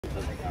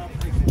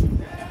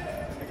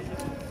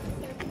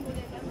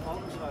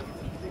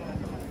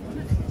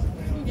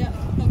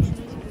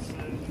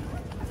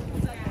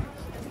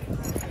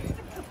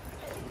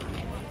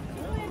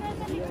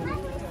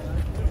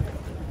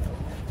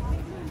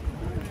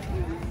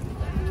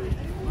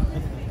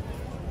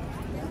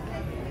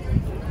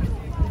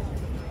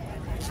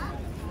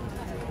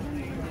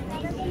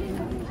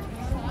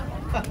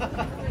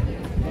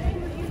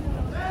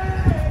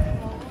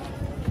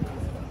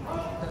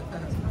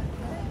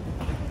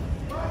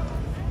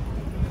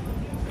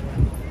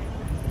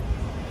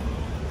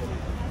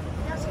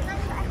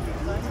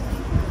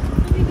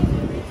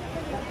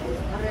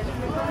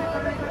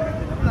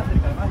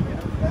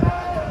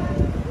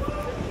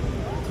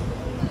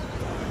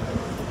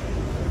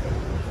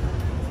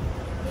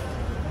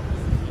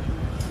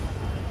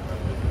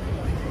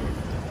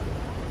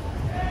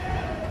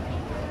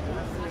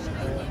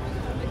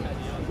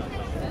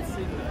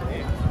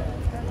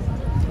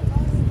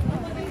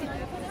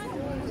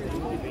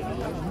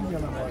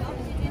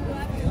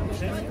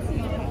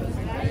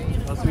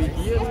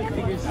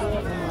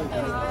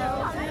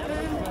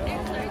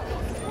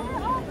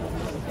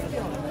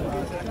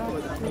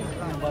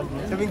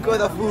Siamo in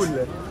coda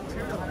full.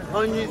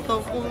 Ogni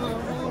sto full.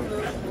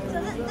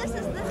 This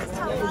is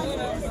how high it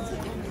is.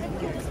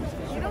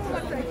 You don't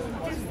want to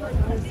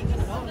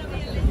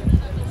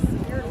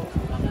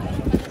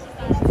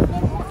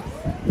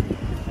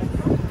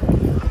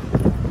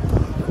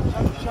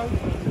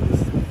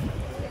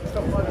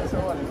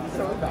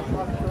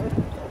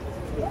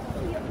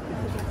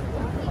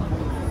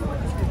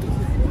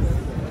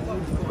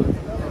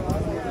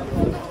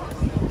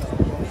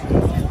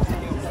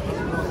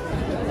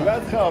لا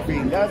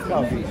تخافين لا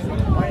تخافين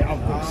ما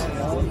يعبس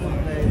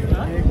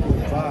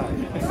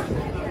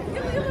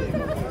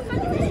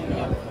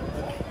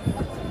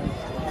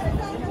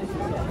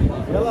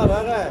يلا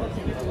بقى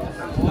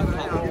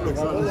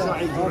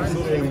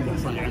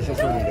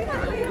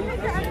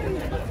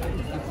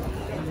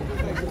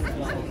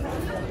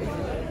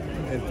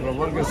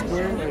ترافالجر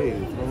سكوير اي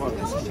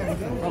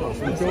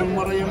خلاص انت اول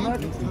مره يمك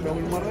انت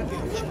اول مره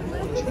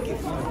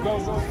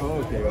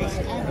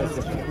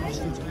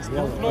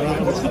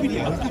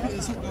اوكي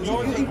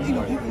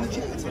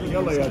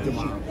يلا يا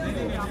جماعه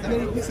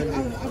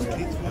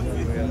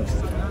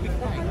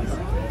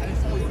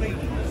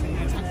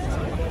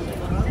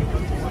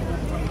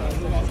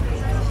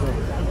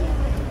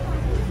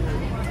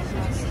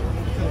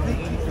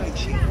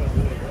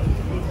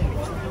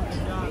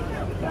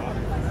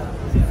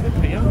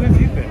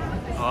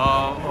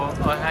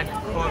I had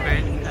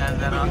COVID and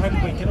then that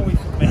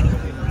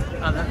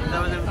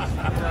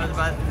was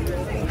about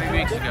 3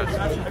 weeks ago.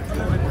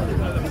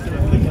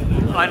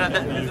 I know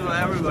that this is what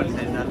everybody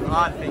says that.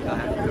 I think I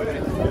had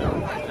COVID.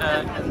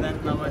 And then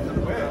I went on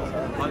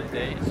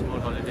holiday, small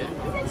holiday,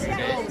 3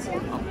 days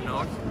up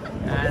north.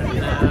 And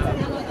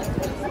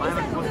I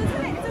haven't posted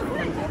 3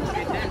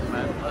 days,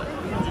 man.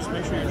 Just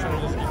make sure you're trying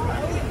to listen.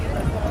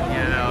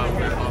 Yeah,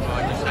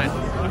 I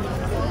decided.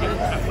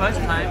 First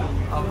time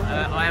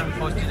I haven't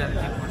posted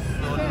anything for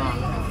so long.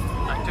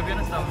 To be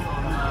honest, I'm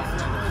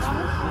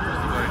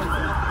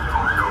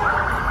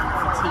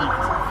fatigued.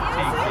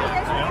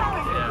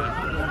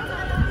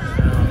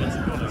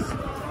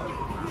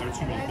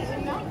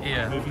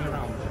 Yeah. Moving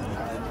around.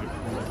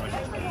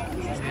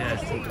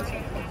 Yes.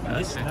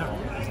 This now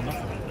is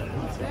nothing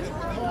like that.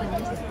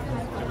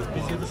 It was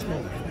busy this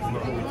morning.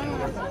 Not all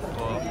weekend.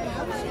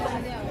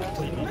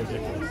 Completely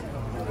ridiculous.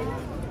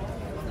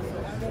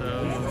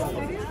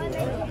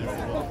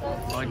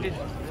 So I did.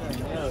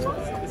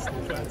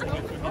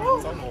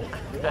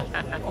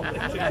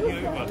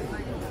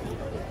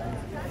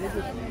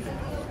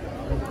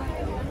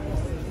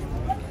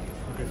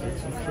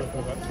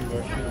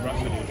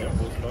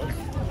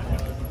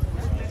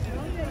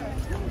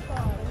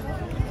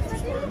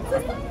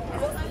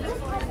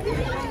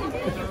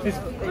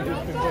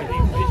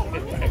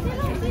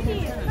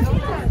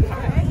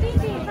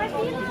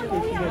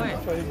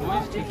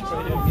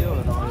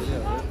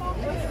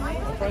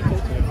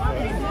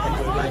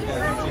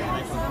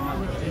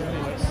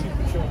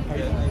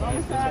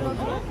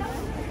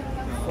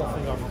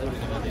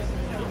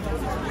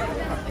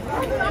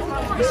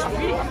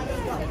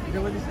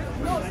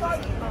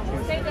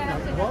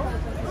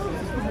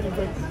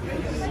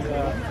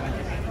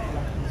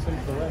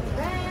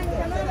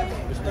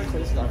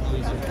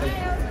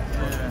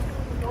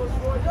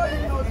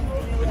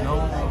 No,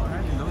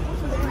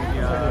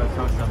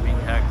 accounts are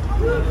being hacked.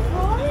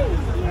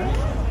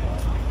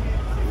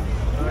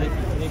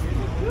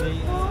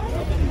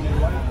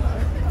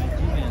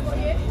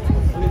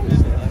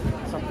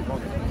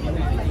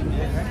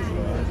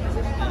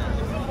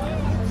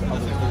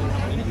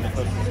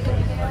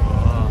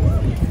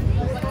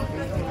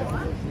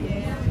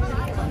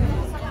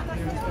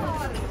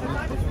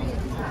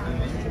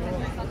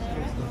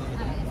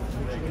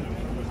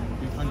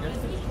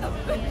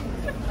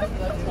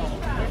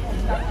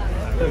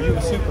 You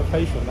were super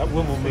patient. That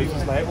woman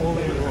moves like all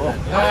over the wall.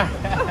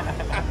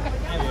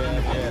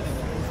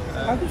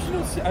 How did she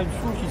not see? I'm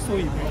sure she saw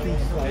you, but she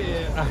was like,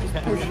 just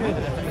push in.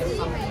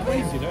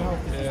 Crazy, you know how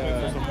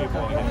some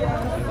people are.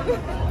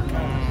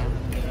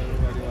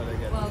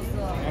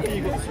 I think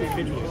you got the sweet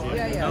visuals,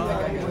 yeah? No.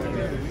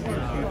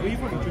 Well,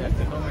 you've already tried it.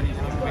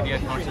 Media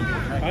accounts.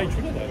 I ain't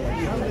tried that.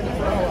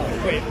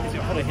 Wait, is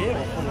it Holly here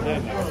or Holly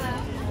there now?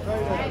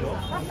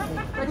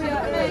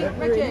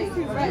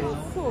 Reggie, red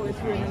four if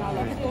you're in an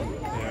island.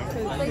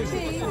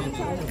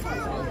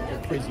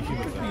 Crazy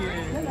human.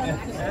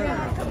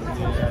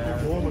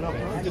 Warming up.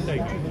 Good day.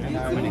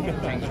 Many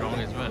things wrong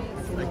as well.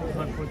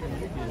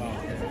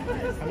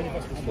 How many of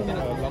us were still in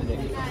London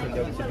to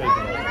go to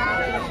Vegas?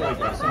 Sorry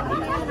guys,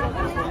 somebody.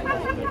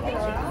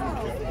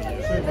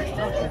 So much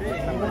touch.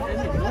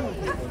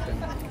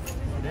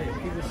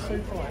 He was so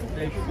quiet.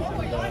 He's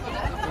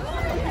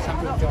a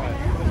good guy.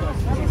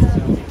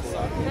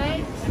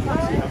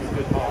 He has a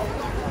good heart.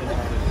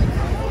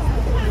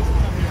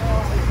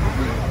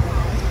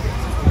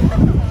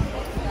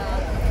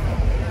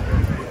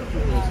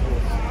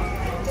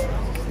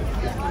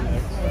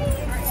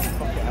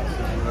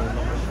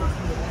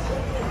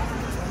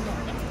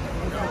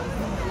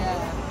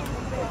 Yeah.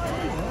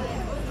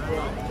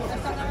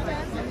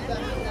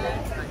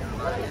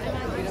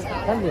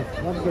 خلي لا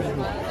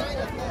تقربي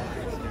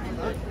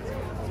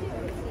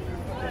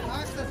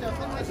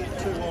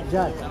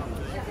جاد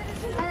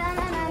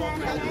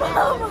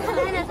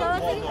أنا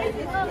صوتي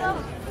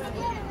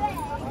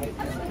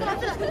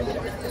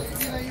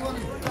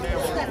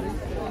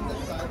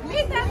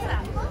مين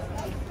تسعة؟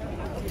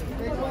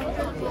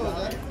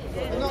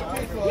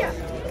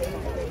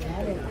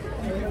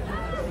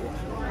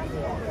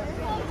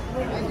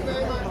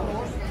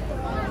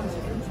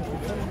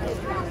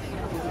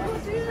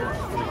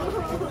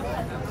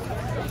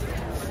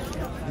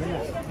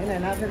 هنا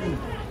ناخذ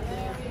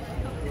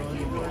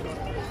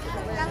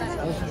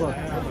اصبر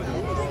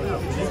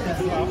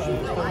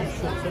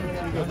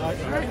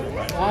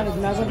خالد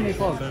ناظرني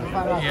فوق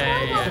ارفع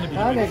راسك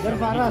خالد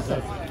ارفع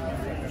راسك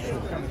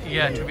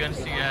Yeah, to be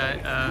honest, yeah,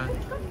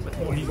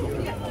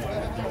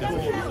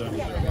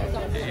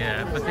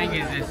 but the thing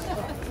is,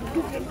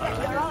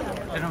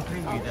 they don't pay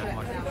you that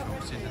much for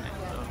shorts, isn't it?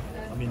 So.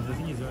 I mean, the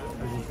thing is,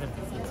 as you said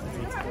before, it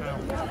takes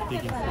hours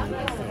digging through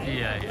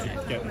this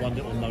to get one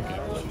little nugget.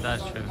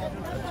 That's true.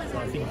 So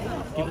I think,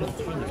 given the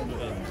time it's put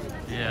in,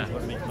 Yeah. to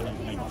make money,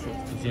 make sure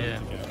it's Yeah.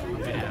 deserved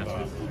to Yeah. get.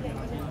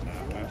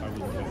 I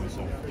wouldn't give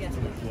myself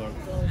too much work.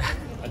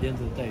 At the end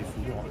of the day, for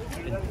what?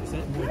 It's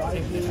more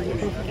entertainment than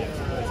what you get.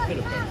 It's a bit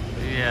of both.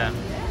 Yeah.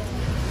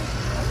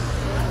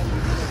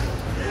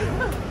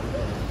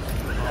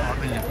 I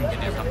really think to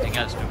do something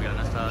else, to be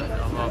honest. I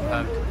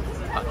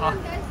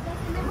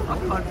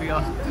can't be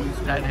asked to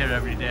stand here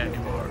every day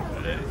anymore.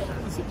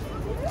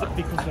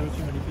 Because there are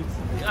too many people.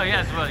 Oh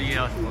yeah, as well,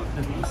 yeah.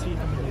 And you see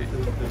how many of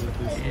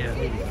those Yeah.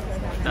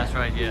 That's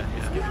right, yeah.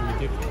 It's getting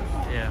ridiculous.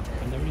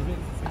 Yeah. And there is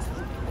it.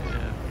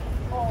 Yeah.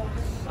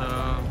 So...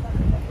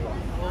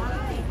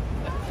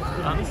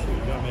 I miss you.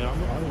 I mean, I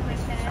will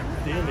miss you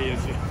dearly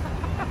as you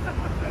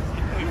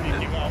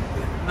give up.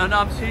 No,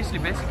 I'm seriously,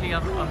 basically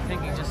I'm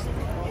thinking just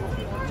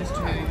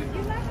to,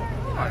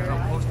 I don't know,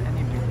 post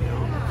any video.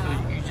 So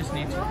you just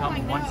need to come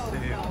once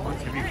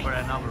a week for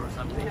an hour or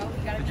something.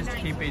 So just to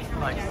keep it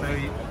like so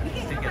you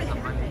still get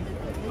some money.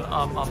 But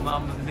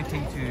I'm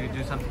looking to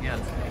do something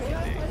else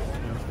basically.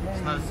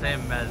 It's not the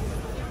same as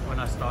when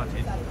I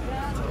started. So,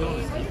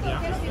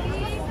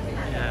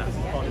 yeah. This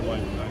is partly why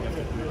I guess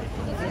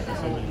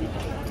so many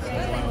people.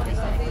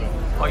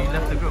 Oh, you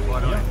left the group, why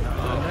not?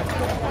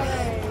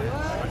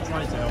 I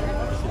tried to help.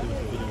 Obviously, there was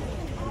a video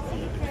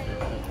with the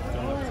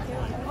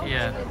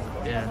Yeah,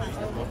 yeah.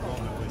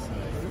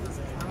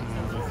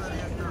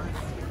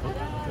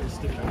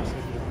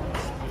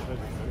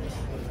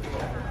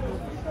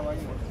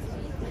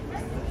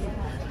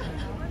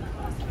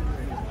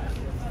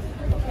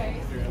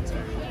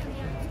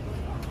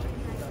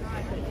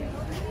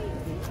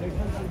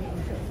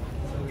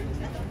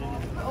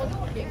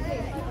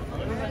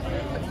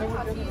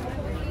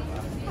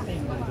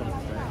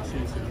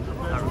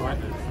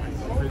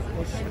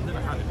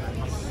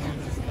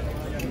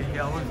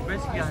 Yeah, I was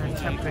basically I had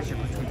temperature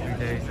for 2-3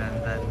 days and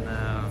then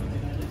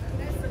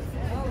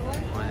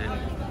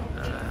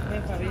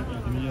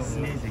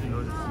sneezing,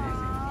 loads of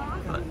sneezing.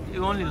 But it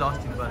only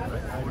lasted about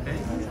like 4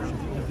 days.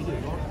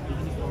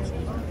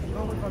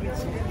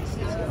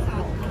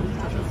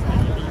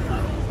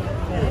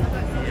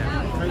 Yeah.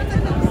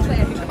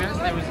 To be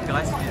honest, there was a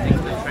guy sneezing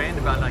on the train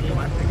about like a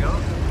month ago,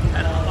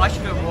 and I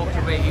should have walked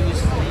away. He was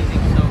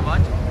sneezing so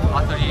much, I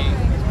thought he's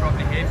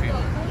probably hay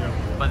fever.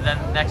 But then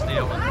next day I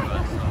wasn't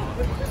good. So.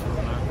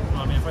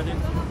 I mean, if I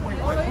didn't...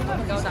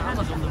 It's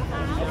Amazon.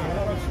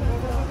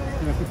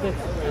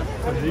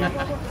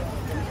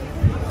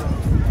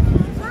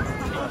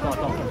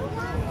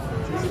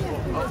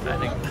 Oh, I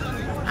think.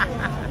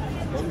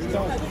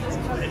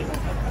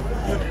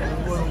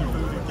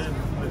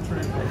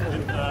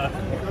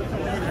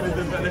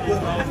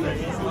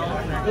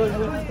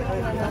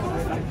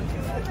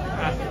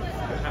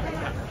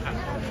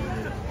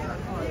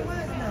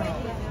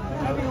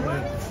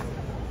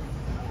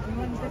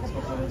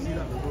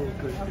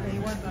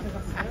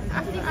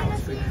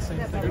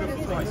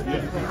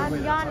 I'm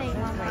yawning,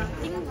 Mama.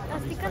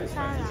 Stikan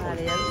sana.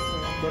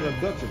 But a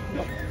Dutch.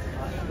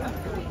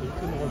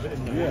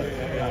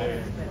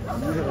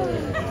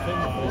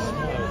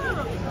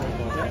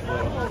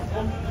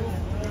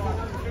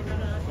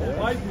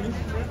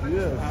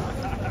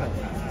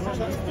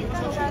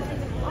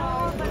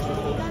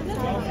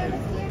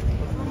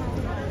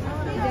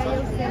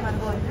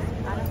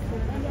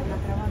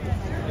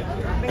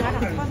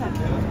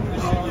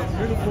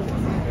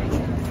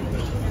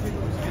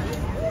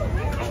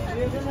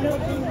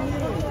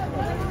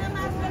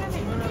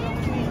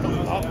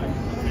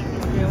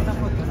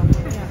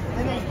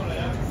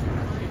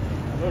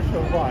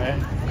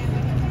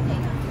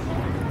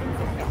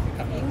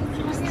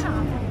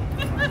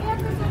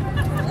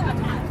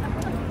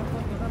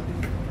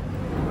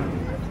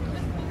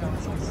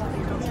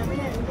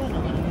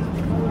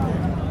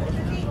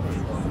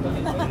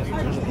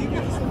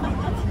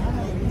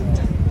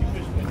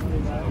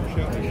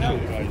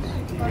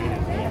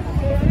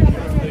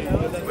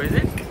 Where is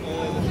it?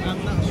 I'm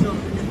not sure.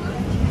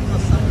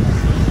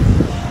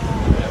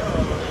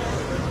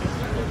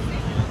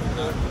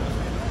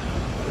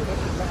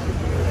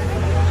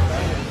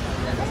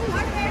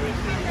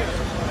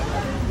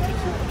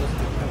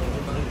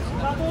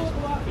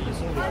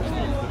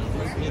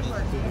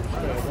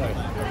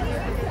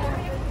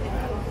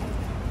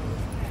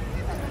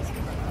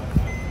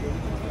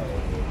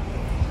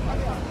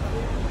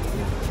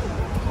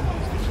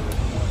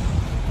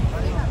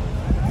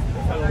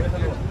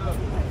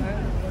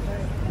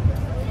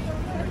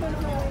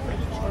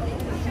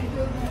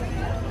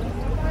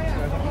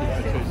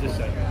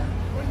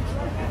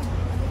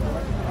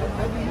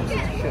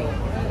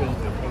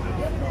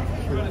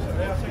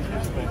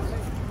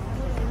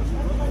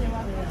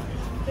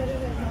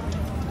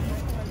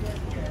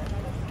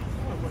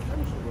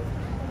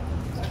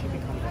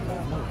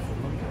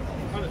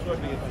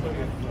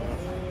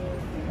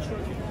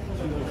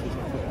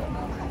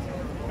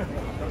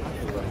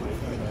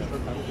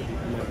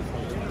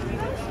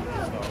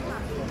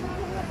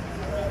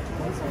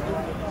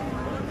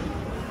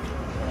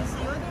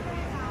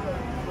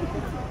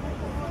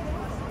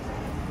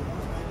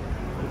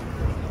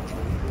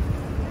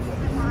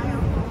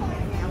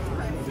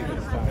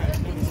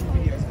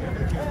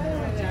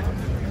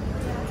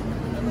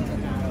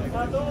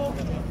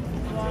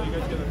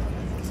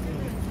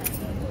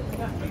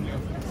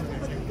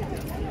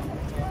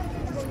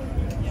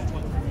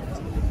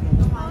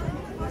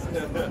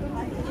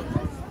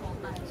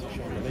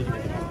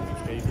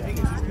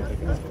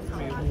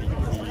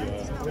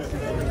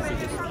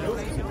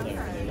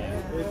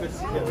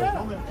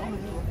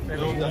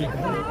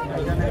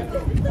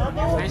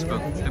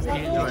 Facebook, the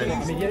page already.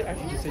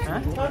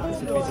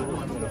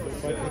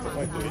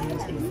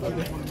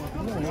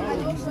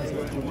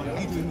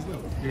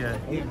 Yeah.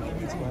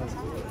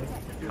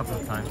 A couple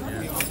of times, yeah.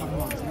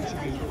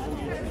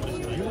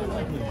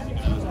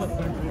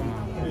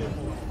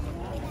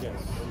 Yes,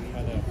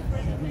 I know.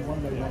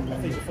 I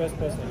think the first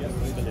person that gets to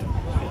the link is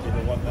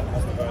the one that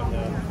has to go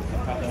and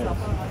pat those,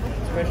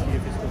 especially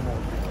if it's the more.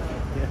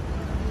 Yeah.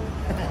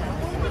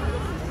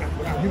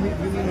 You mean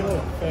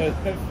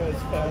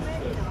first.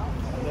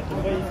 And the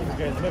way you can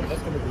go, no,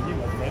 that's going to be you,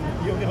 and then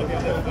you're going to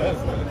get there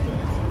first.